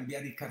giù a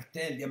cambiare i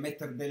cartelli, a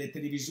mettere delle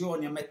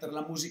televisioni, a mettere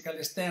la musica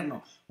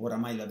all'esterno.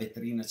 Oramai la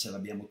vetrina ce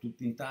l'abbiamo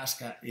tutti in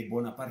tasca e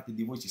buona parte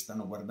di voi ci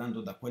stanno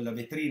guardando da quella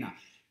vetrina,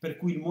 per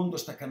cui il mondo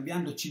sta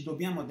cambiando, ci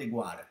dobbiamo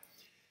adeguare.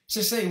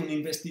 Se sei un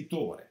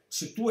investitore,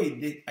 se tu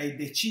hai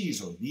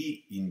deciso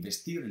di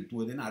investire il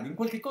tuo denaro in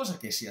qualche cosa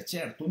che sia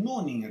certo,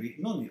 non in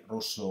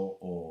rosso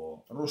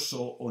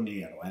o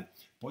nero,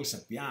 Poi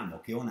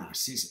sappiamo che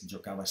Onassis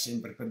giocava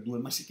sempre per 2,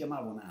 ma si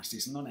chiamava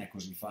Onassis, non è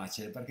così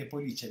facile perché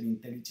poi lì c'è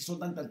l'intelligenza, ci sono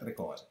tante altre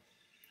cose.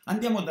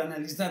 Andiamo ad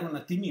analizzare un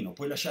attimino,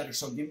 puoi lasciare i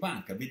soldi in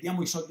banca,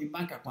 vediamo i soldi in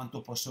banca quanto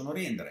possono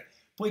rendere,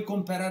 puoi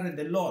comprare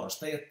dell'oro,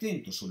 stai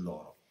attento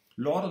sull'oro.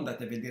 L'oro,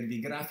 andate a vedervi i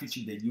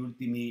grafici degli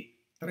ultimi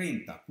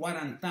 30,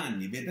 40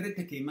 anni,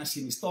 vedrete che i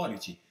massimi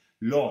storici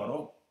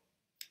L'oro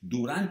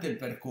durante il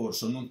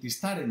percorso non ti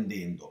sta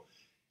rendendo.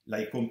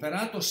 L'hai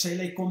comprato, se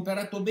l'hai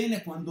comprato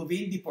bene, quando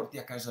vendi porti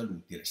a casa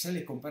l'utile, se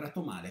l'hai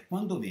comprato male,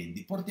 quando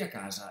vendi porti a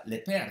casa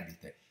le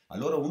perdite.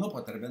 Allora uno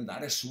potrebbe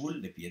andare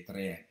sulle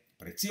pietre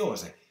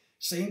preziose.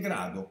 Sei in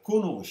grado,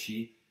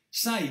 conosci,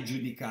 sai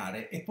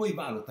giudicare e poi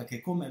valuta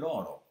che come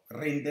l'oro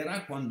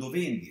renderà quando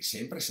vendi,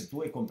 sempre se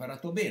tu hai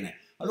comprato bene.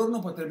 Allora uno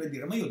potrebbe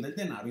dire, ma io del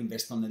denaro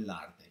investo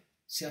nell'arte.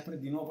 Si apre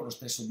di nuovo lo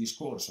stesso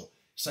discorso.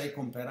 Sai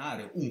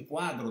comprare un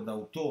quadro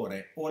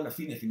d'autore o alla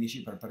fine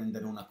finisci per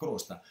prendere una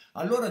crosta.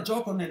 Allora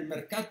gioco nel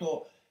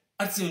mercato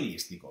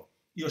azionistico.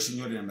 Io,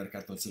 signori, nel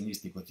mercato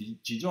azionistico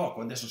ci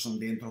gioco, adesso sono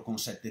dentro con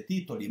 7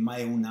 titoli, ma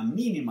è una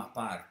minima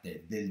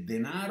parte del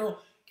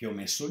denaro che ho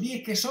messo lì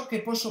e che so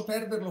che posso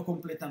perderlo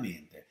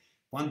completamente.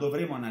 Quando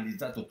avremo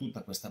analizzato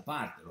tutta questa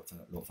parte,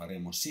 lo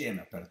faremo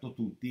assieme, aperto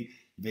tutti,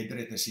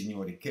 vedrete,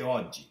 signori, che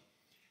oggi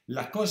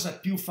la cosa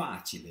più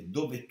facile,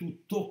 dove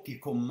tu tocchi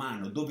con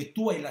mano, dove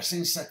tu hai la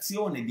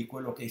sensazione di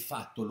quello che hai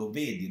fatto, lo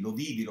vedi, lo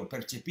vivi, lo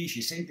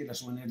percepisci, senti la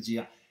sua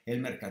energia, è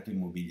il mercato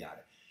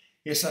immobiliare.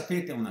 E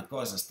sapete una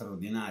cosa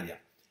straordinaria?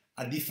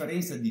 A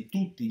differenza di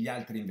tutti gli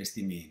altri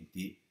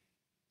investimenti,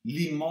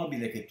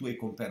 l'immobile che tu hai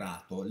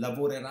comprato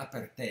lavorerà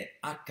per te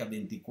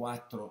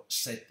H24,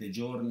 7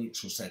 giorni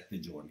su 7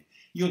 giorni.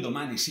 Io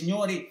domani,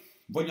 signori,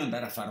 voglio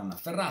andare a fare una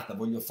ferrata,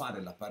 voglio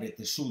fare la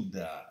parete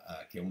sud,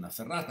 che è una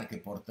ferrata che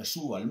porta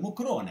su al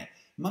Mucrone,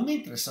 ma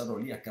mentre sarò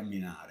lì a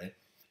camminare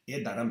e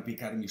ad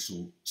arrampicarmi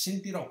su,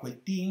 sentirò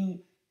quel ting,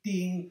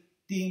 ting,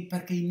 ting,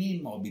 perché i miei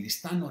immobili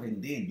stanno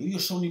rendendo. Io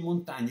sono in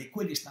montagna e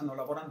quelli stanno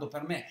lavorando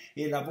per me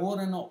e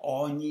lavorano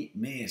ogni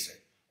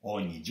mese,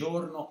 ogni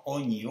giorno,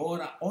 ogni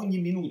ora, ogni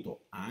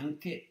minuto,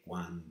 anche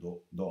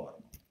quando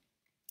dormo.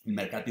 Il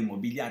mercato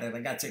immobiliare,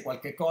 ragazzi, è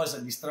qualcosa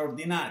di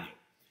straordinario.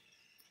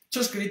 Ci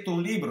ho scritto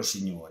un libro,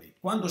 signori.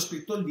 Quando ho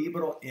scritto il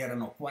libro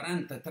erano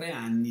 43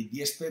 anni di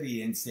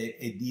esperienze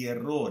e di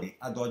errori.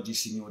 Ad oggi,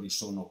 signori,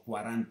 sono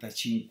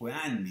 45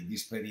 anni di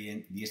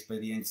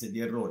esperienze e di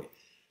errori.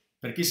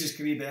 Per chi si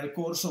iscrive al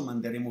corso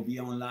manderemo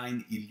via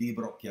online il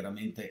libro,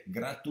 chiaramente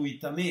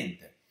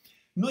gratuitamente.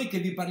 Noi che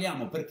vi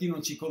parliamo, per chi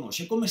non ci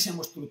conosce, come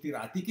siamo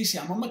strutturati, chi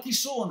siamo, ma chi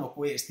sono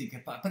questi?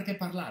 Perché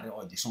parlare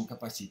oggi sono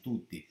capaci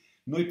tutti.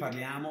 Noi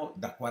parliamo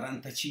da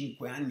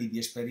 45 anni di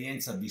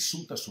esperienza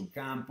vissuta sul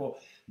campo,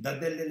 da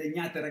delle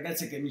legnate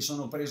ragazze che mi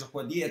sono preso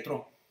qua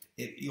dietro,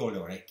 e io ho le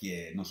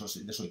orecchie, non so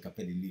se adesso ho i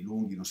capelli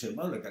lunghi, non so,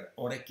 ma ho le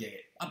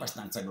orecchie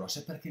abbastanza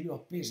grosse perché le ho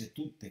appese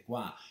tutte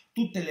qua,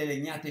 tutte le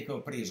legnate che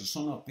ho preso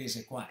sono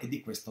appese qua e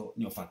di questo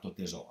ne ho fatto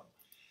tesoro.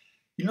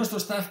 Il nostro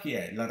staff chi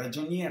è? La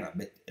ragioniera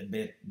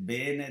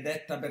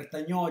Benedetta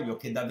Bertagnolio,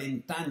 che da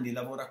 20 anni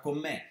lavora con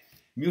me,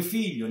 mio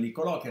figlio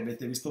Nicolò, che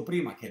avete visto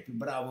prima, che è più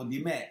bravo di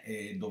me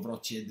e dovrò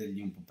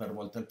cedergli un po' per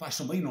volta il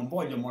passo, ma io non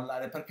voglio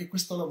mollare perché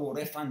questo lavoro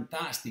è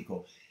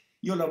fantastico.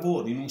 Io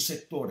lavoro in un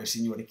settore,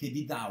 signori, che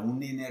vi dà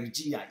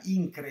un'energia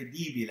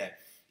incredibile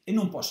e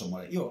non posso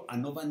mollare. Io a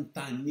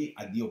 90 anni,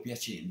 a Dio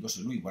piacendo, se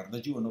lui guarda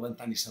giù a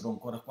 90 anni sarò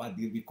ancora qua a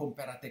dirvi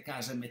comprate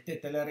casa e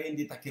mettete la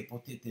rendita che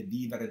potete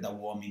vivere da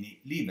uomini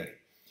liberi.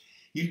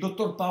 Il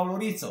dottor Paolo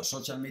Rizzo,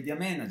 social media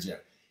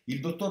manager, il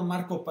dottor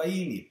Marco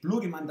Paini,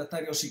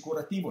 plurimandatario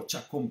assicurativo, ci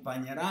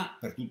accompagnerà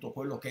per tutto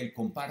quello che è il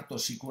comparto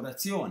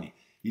assicurazioni.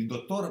 Il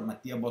dottor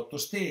Mattia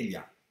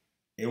Bottosteglia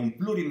è un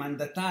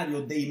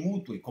plurimandatario dei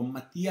mutui. Con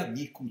Mattia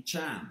vi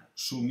cuciamo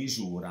su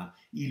misura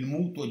il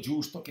mutuo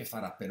giusto che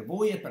farà per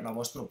voi e per la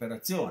vostra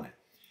operazione.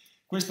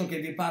 Questo che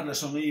vi parla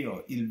sono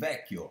io, il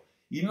vecchio,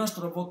 il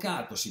nostro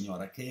avvocato,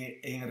 signora, che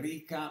è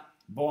Enrica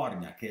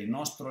Borgna, che è il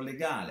nostro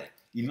legale,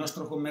 il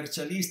nostro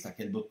commercialista,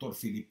 che è il dottor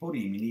Filippo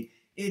Rimini,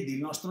 ed il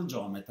nostro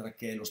geometra,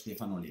 che è lo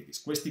Stefano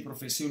Levis. Questi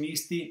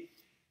professionisti,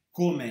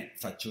 come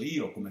faccio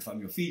io, come fa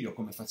mio figlio,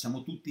 come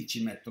facciamo tutti,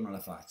 ci mettono la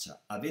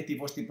faccia. Avete i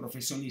vostri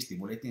professionisti,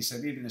 volete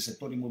inserirli nel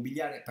settore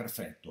immobiliare?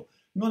 Perfetto.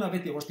 Non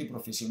avete i vostri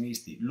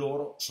professionisti,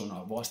 loro sono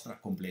a vostra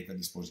completa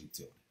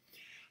disposizione.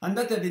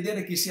 Andate a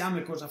vedere chi siamo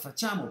e cosa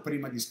facciamo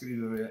prima di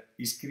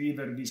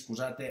iscrivervi,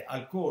 scusate,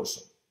 al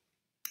corso.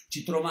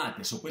 Ci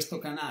trovate su questo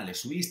canale,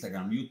 su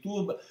Instagram,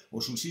 YouTube o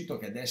sul sito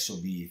che adesso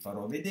vi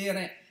farò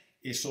vedere.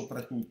 E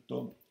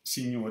soprattutto,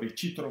 signori,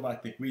 ci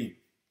trovate qui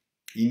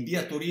in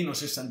Via Torino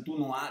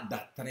 61A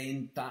da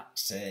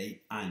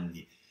 36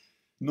 anni.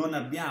 Non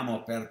abbiamo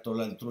aperto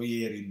l'altro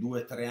ieri,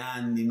 2-3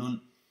 anni,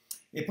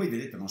 e poi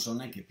vedete non sono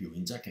neanche più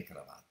in giacca e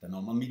cravatta, no?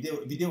 Ma vi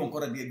devo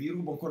ancora dire, vi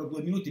rubo ancora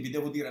 2 minuti, vi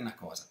devo dire una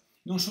cosa.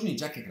 Non sono in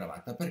giacca e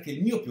cravatta perché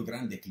il mio più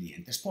grande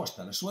cliente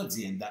sposta la sua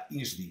azienda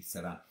in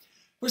Svizzera.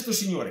 Questo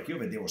signore che io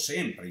vedevo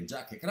sempre in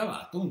giacca e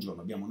cravatta, un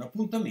giorno abbiamo un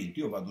appuntamento,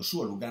 io vado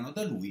su a Lugano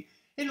da lui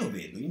e lo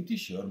vedo in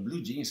t-shirt,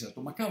 blue jeans, ho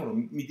detto ma cavolo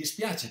mi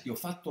dispiace, ti ho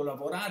fatto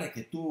lavorare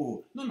che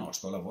tu... No,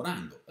 sto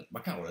lavorando.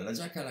 Ma cavolo, è la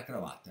giacca e la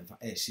cravatta. Fa,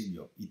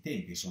 Silvio, i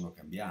tempi sono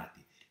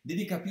cambiati.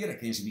 Devi capire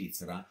che in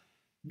Svizzera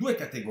 2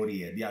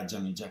 categorie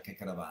viaggiano in giacca e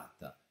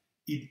cravatta.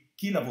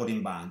 Chi lavora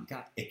in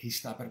banca e chi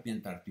sta per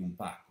piantarti un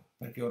pacco.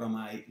 Perché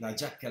oramai la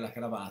giacca e la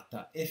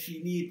cravatta è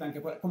finita,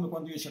 anche come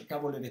quando io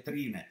cercavo le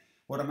vetrine.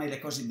 Oramai le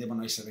cose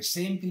devono essere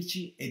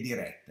semplici e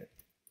dirette.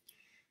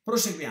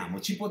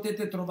 Proseguiamo, ci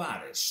potete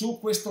trovare su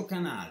questo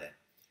canale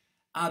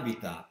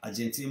Abita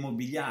Agenzia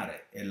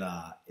Immobiliare e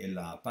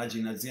la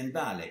pagina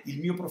aziendale, il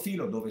mio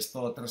profilo dove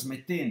sto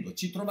trasmettendo,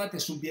 ci trovate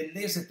su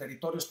Biellese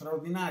Territorio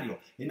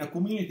Straordinario, è una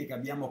community che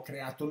abbiamo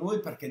creato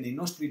noi perché nei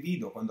nostri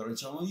video, quando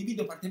lanciavamo i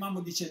video,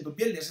 partivamo dicendo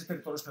Biellese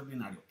Territorio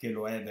Straordinario, che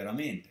lo è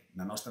veramente,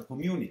 la nostra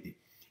community.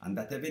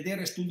 Andate a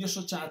vedere Studio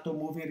Associato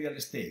Moving Real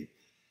Estate.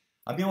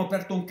 Abbiamo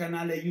aperto un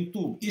canale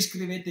YouTube,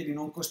 iscrivetevi,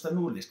 non costa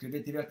nulla,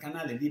 iscrivetevi al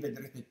canale, lì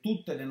vedrete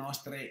tutte le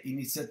nostre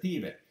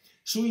iniziative.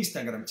 Su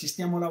Instagram ci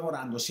stiamo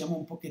lavorando, siamo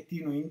un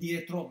pochettino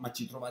indietro, ma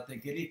ci trovate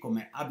anche lì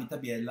come Abita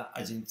Biella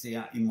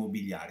Agenzia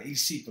Immobiliare. Il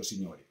sito,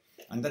 signori,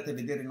 andate a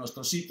vedere il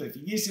nostro sito, è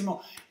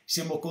fighissimo,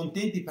 siamo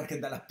contenti perché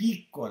dalla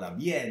piccola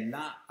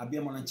Biella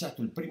abbiamo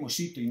lanciato il primo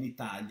sito in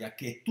Italia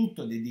che è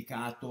tutto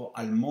dedicato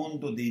al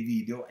mondo dei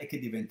video e che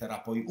diventerà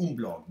poi un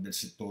blog del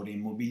settore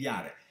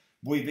immobiliare.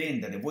 Vuoi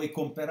vendere, vuoi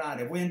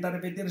comprare, vuoi andare a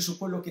vedere su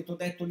quello che ti ho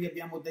detto, lì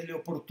abbiamo delle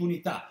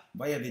opportunità,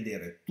 vai a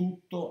vedere,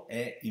 tutto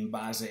è in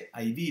base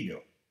ai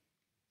video.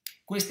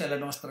 Questa è la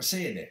nostra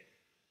sede,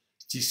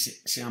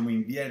 siamo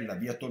in Biella,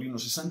 Via Torino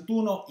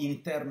 61,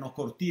 interno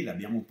cortile,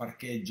 abbiamo un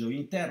parcheggio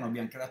interno,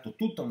 abbiamo creato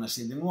tutta una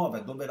sede nuova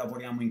dove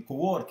lavoriamo in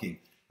coworking,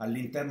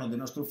 all'interno del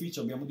nostro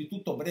ufficio abbiamo di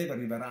tutto, a breve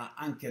arriverà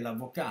anche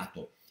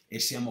l'avvocato e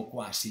siamo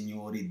qua,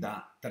 signori,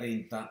 da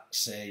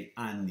 36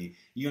 anni.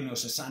 Io ne ho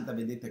 60,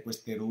 vedete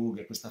queste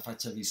rughe, questa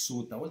faccia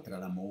vissuta, oltre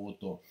alla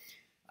moto,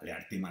 alle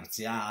arti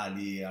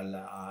marziali,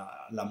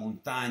 alla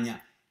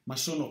montagna, ma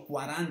sono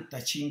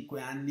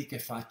 45 anni che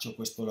faccio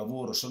questo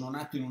lavoro. Sono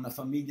nato in una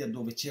famiglia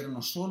dove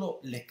c'erano solo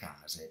le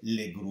case,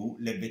 le gru,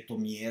 le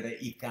betoniere,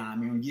 i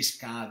camion, gli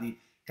scavi,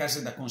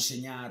 case da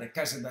consegnare,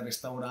 case da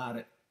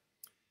restaurare.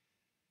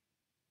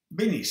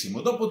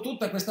 Benissimo, dopo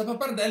tutta questa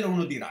pappardella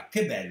uno dirà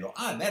che bello,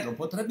 ah bello,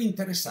 potrebbe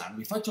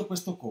interessarmi, faccio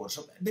questo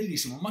corso, beh,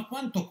 bellissimo, ma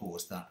quanto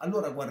costa?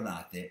 Allora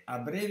guardate, a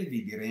breve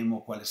vi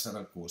diremo quale sarà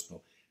il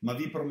costo. Ma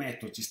vi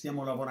prometto, ci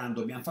stiamo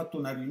lavorando, abbiamo fatto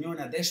una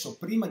riunione adesso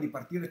prima di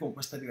partire con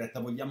questa diretta,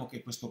 vogliamo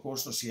che questo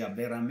corso sia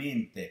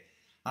veramente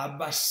a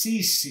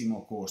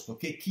bassissimo costo,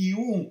 che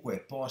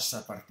chiunque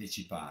possa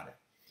partecipare.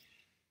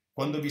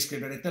 Quando vi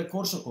iscriverete al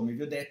corso, come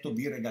vi ho detto,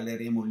 vi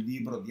regaleremo il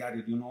libro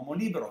Diario di un uomo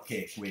libero,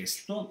 che è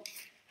questo,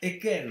 e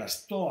che è la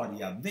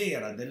storia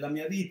vera della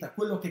mia vita,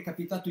 quello che è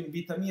capitato in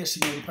vita mia,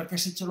 signori, perché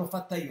se ce l'ho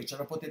fatta io, ce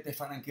la potete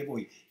fare anche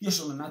voi. Io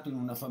sono nato in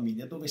una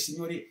famiglia dove,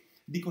 signori,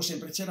 dico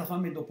sempre, c'era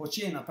fame dopo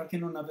cena perché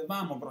non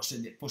avevamo grosse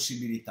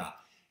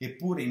possibilità,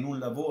 eppure in un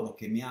lavoro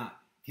che mi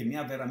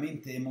ha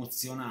veramente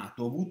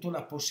emozionato ho avuto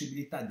la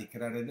possibilità di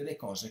creare delle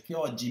cose che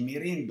oggi mi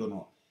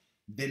rendono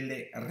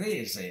delle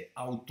rese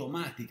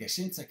automatiche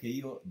senza che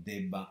io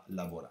debba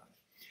lavorare.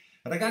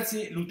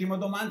 Ragazzi, l'ultima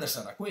domanda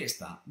sarà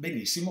questa.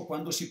 Benissimo,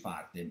 quando si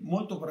parte?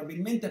 Molto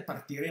probabilmente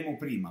partiremo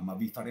prima, ma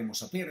vi faremo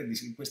sapere,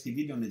 di questi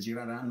video ne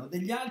gireranno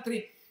degli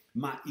altri.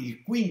 Ma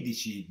il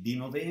 15 di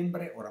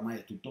novembre, oramai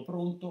è tutto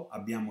pronto,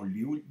 abbiamo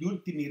gli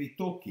ultimi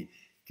ritocchi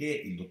che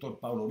il dottor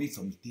Paolo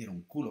Rizzo mi tira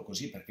un culo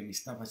così perché mi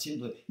sta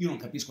facendo, io non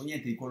capisco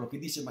niente di quello che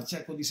dice ma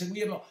cerco di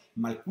seguirlo,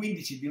 ma il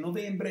 15 di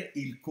novembre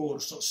il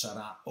corso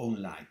sarà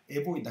online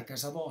e voi da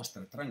casa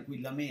vostra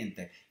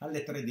tranquillamente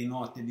alle 3 di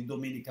notte, di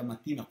domenica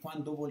mattina,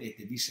 quando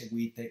volete vi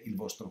seguite il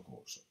vostro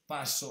corso,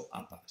 passo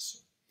a passo.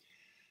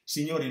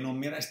 Signori, non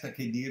mi resta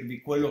che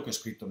dirvi quello che ho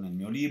scritto nel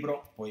mio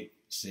libro, poi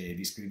se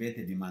vi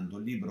iscrivete vi mando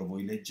il libro,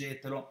 voi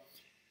leggetelo.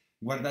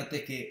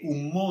 Guardate che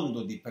un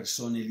mondo di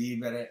persone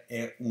libere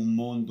è un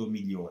mondo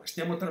migliore.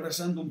 Stiamo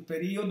attraversando un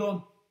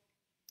periodo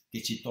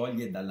che ci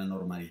toglie dalla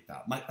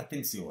normalità. Ma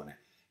attenzione,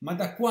 ma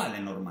da quale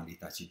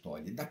normalità ci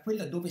toglie? Da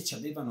quella dove ci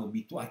avevano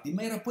abituati,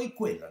 ma era poi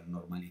quella la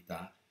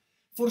normalità?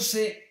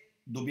 Forse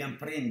dobbiamo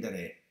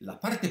prendere la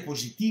parte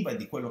positiva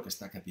di quello che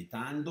sta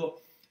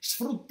capitando,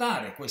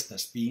 sfruttare questa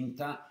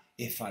spinta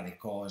e fare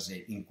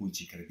cose in cui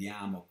ci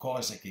crediamo,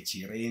 cose che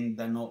ci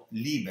rendano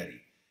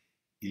liberi.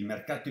 Il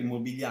mercato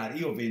immobiliare,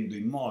 io vendo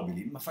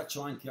immobili, ma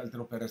faccio anche altre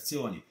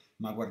operazioni,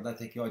 ma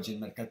guardate che oggi il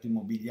mercato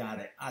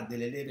immobiliare ha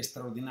delle leve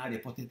straordinarie,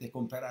 potete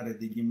comprare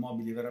degli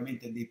immobili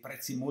veramente a dei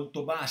prezzi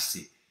molto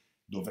bassi,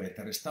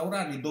 dovrete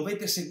restaurarli,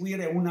 dovete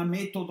seguire una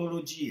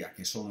metodologia,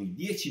 che sono i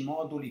 10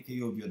 moduli che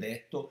io vi ho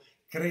detto,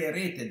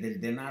 creerete del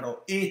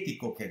denaro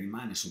etico che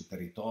rimane sul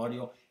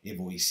territorio e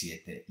voi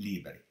siete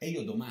liberi. E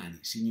io domani,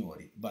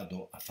 signori,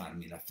 vado a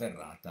farmi la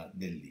ferrata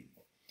del limbo.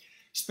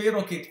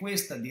 Spero che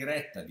questa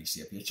diretta vi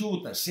sia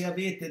piaciuta. Se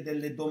avete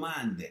delle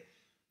domande,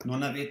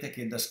 non avete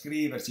che da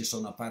scriverci,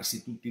 sono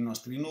apparsi tutti i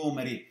nostri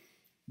numeri.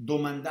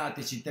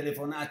 Domandateci,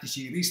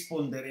 telefonateci,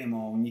 risponderemo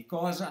a ogni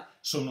cosa.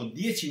 Sono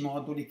 10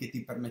 moduli che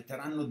ti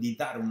permetteranno di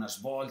dare una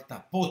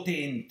svolta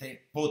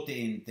potente,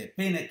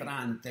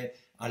 penetrante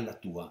alla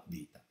tua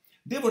vita.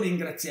 Devo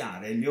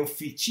ringraziare le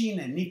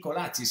officine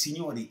Nicolazzi,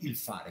 signori, il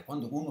fare,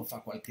 quando uno fa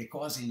qualche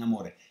cosa in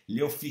amore,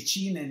 le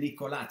officine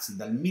Nicolazzi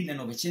dal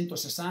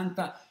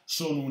 1960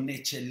 sono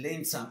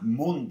un'eccellenza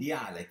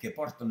mondiale che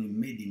portano il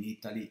Made in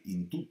Italy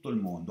in tutto il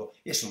mondo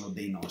e sono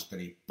dei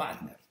nostri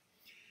partner.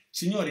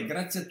 Signori,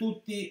 grazie a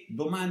tutti,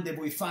 domande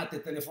voi fate,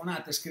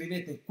 telefonate,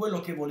 scrivete quello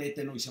che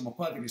volete, noi siamo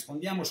qua, vi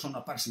rispondiamo, sono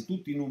apparsi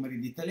tutti i numeri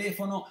di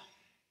telefono,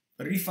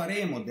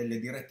 rifaremo delle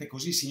dirette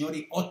così,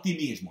 signori,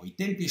 ottimismo, i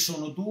tempi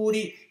sono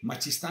duri, ma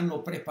ci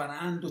stanno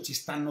preparando, ci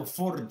stanno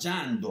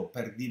forgiando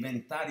per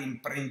diventare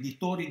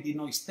imprenditori di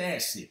noi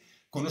stessi.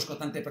 Conosco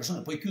tante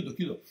persone, poi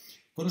chiudo.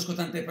 Conosco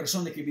tante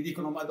persone che mi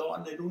dicono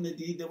Madonna, è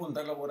lunedì, devo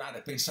andare a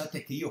lavorare.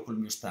 Pensate che io col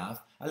mio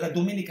staff, alla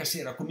domenica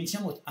sera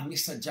cominciamo a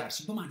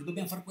messaggiarsi, domani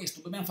dobbiamo fare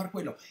questo, dobbiamo fare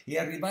quello, e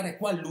arrivare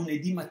qua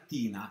lunedì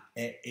mattina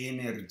è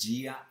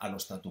energia allo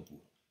stato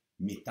puro.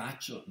 Mi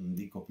taccio, non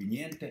dico più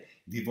niente,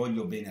 vi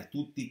voglio bene a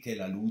tutti, che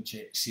la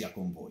luce sia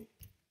con voi.